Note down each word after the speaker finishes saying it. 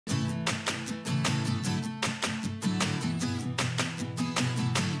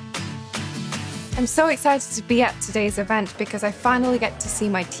I'm so excited to be at today's event because I finally get to see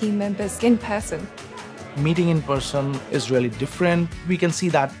my team members in person. Meeting in person is really different. We can see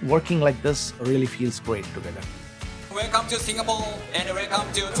that working like this really feels great together. Welcome to Singapore and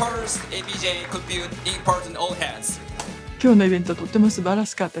welcome to first APJ Compute in person all hands. 今日のイベントとっても素晴ら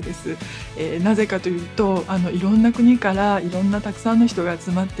しかったです。なぜかというといろんな国からいろんなたくさんの人が集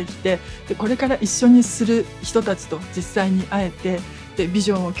まってきて、でこれから一緒にする人たちと実際に会えて、でビ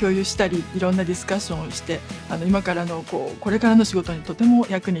ジョンを共有したりいろんなディスカッションをして、今からのこれからの仕事にとても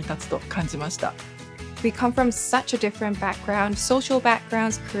役に立つと感じました。We come from such a different background, social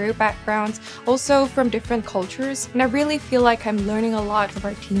backgrounds, career backgrounds, also from different cultures, and I really feel like I'm learning a lot from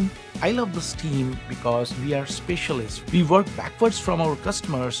our team. I love this team because we are specialists. We work backwards from our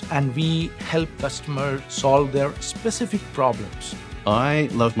customers and we help customers solve their specific problems. I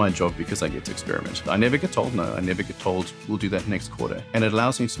love my job because I get to experiment. I never get told no, I never get told we'll do that next quarter, and it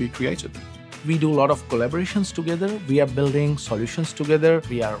allows me to be creative. We do a lot of collaborations together. We are building solutions together.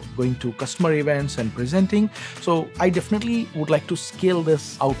 We are going to customer events and presenting. So I definitely would like to scale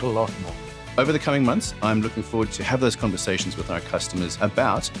this out a lot more. Over the coming months, I'm looking forward to have those conversations with our customers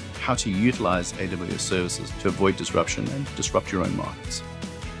about how to utilize AWS services to avoid disruption and disrupt your own markets.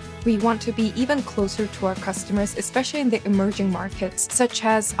 We want to be even closer to our customers, especially in the emerging markets, such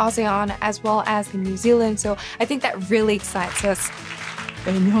as ASEAN as well as in New Zealand. So I think that really excites us.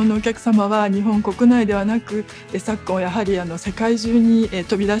 日本のお客様は日本国内ではなく、昨今やはり世界中に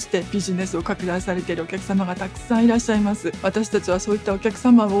飛び出してビジネスを拡大されているお客様がたくさんいらっしゃいます。私たちはそういったお客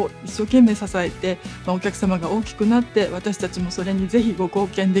様を一生懸命支えて、お客様が大きくなって私たちもそれにぜひご貢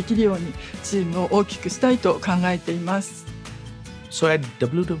献できるようにチームを大きくしたいと考えています。So at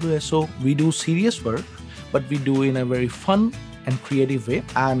WWSO, we do serious work, but we do in a very fun and creative way,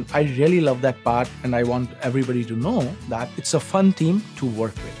 and I really love that part, and I want everybody to know that it's a fun team to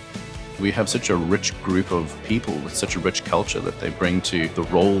work with. We have such a rich group of people with such a rich culture that they bring to the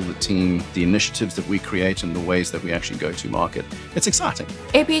role, the team, the initiatives that we create and the ways that we actually go to market. It's exciting.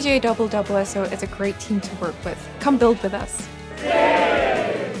 APJ WWSO is a great team to work with. Come build with us.